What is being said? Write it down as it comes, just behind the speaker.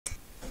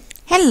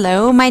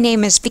Hello, my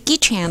name is Vicki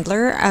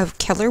Chandler of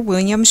Keller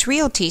Williams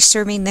Realty,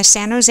 serving the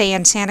San Jose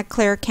and Santa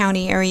Clara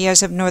County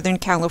areas of Northern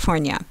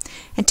California.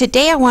 And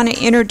today I want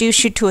to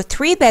introduce you to a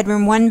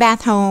 3-bedroom,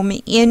 1-bath home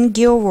in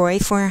Gilroy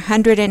for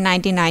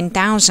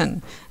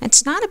 $199,000.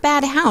 It's not a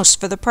bad house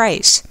for the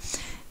price.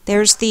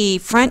 There's the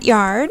front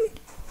yard,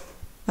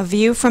 a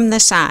view from the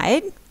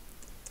side,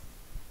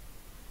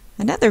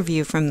 another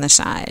view from the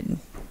side,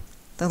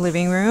 the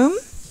living room,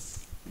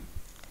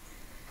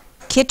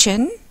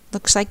 kitchen.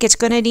 Looks like it's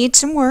going to need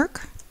some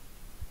work.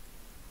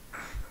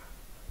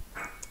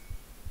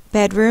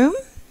 Bedroom.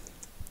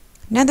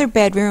 Another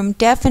bedroom.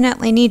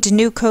 Definitely needs a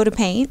new coat of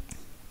paint.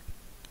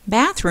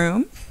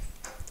 Bathroom.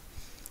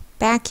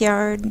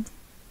 Backyard.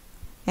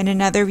 And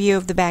another view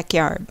of the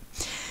backyard.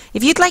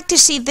 If you'd like to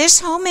see this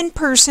home in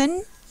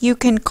person, you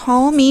can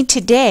call me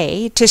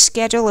today to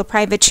schedule a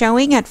private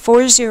showing at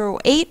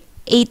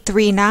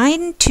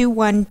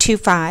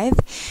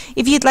 408-839-2125.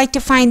 If you'd like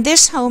to find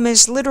this home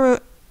as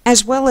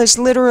well as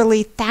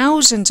literally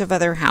thousands of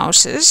other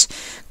houses,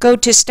 go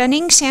to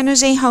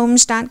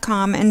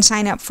stunningsanjosehomes.com and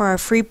sign up for our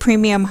free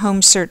premium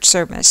home search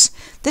service.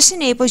 This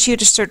enables you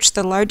to search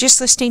the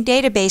largest listing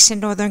database in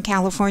Northern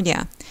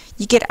California.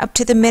 You get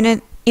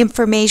up-to-the-minute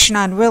information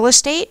on real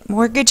estate,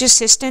 mortgage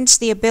assistance,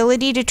 the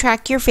ability to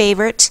track your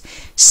favorites,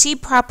 see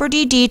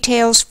property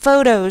details,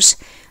 photos,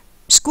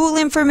 school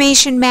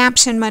information,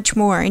 maps, and much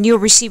more. And you'll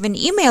receive an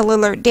email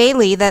alert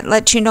daily that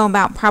lets you know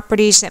about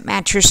properties that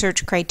match your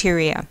search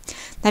criteria.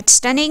 That's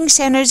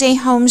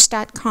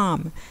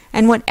stunningsanjosehomes.com.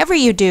 And whatever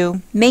you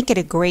do, make it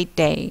a great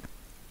day.